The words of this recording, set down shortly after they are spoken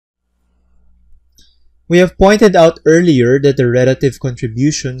We have pointed out earlier that the relative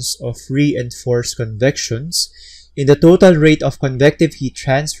contributions of free and forced convections in the total rate of convective heat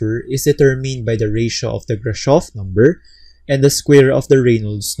transfer is determined by the ratio of the Grashof number and the square of the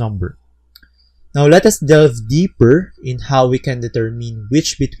Reynolds number. Now let us delve deeper in how we can determine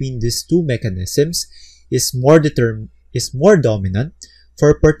which between these two mechanisms is more dominant for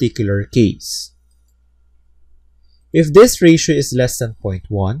a particular case. If this ratio is less than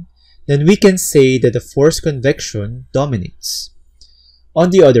 0.1, then we can say that the forced convection dominates.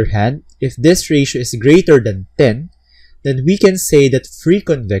 On the other hand, if this ratio is greater than 10, then we can say that free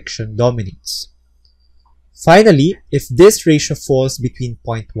convection dominates. Finally, if this ratio falls between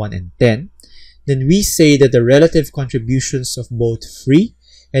 0.1 and 10, then we say that the relative contributions of both free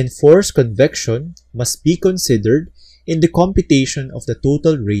and forced convection must be considered in the computation of the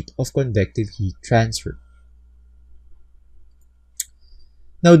total rate of convective heat transfer.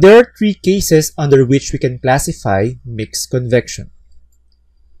 Now, there are three cases under which we can classify mixed convection.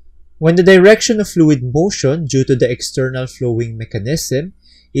 When the direction of fluid motion due to the external flowing mechanism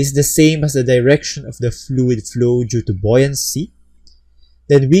is the same as the direction of the fluid flow due to buoyancy,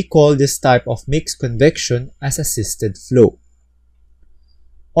 then we call this type of mixed convection as assisted flow.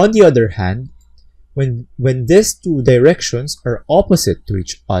 On the other hand, when these two directions are opposite to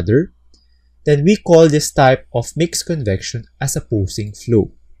each other, then we call this type of mixed convection as opposing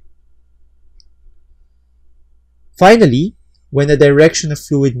flow. Finally, when the direction of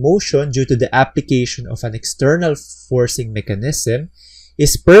fluid motion due to the application of an external forcing mechanism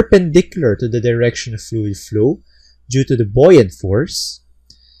is perpendicular to the direction of fluid flow due to the buoyant force,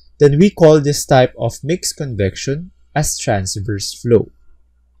 then we call this type of mixed convection as transverse flow.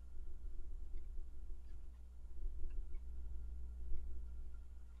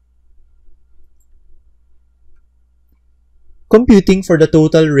 Computing for the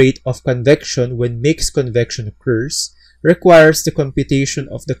total rate of convection when mixed convection occurs requires the computation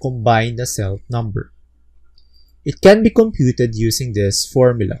of the combined Nusselt number. It can be computed using this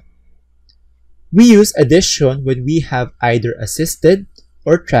formula. We use addition when we have either assisted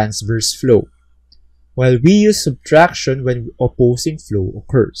or transverse flow, while we use subtraction when opposing flow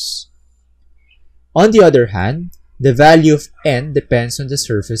occurs. On the other hand, the value of n depends on the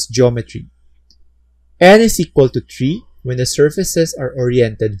surface geometry. N is equal to 3 when the surfaces are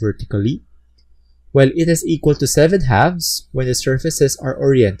oriented vertically, while it is equal to 7/2 when the surfaces are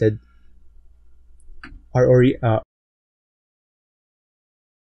oriented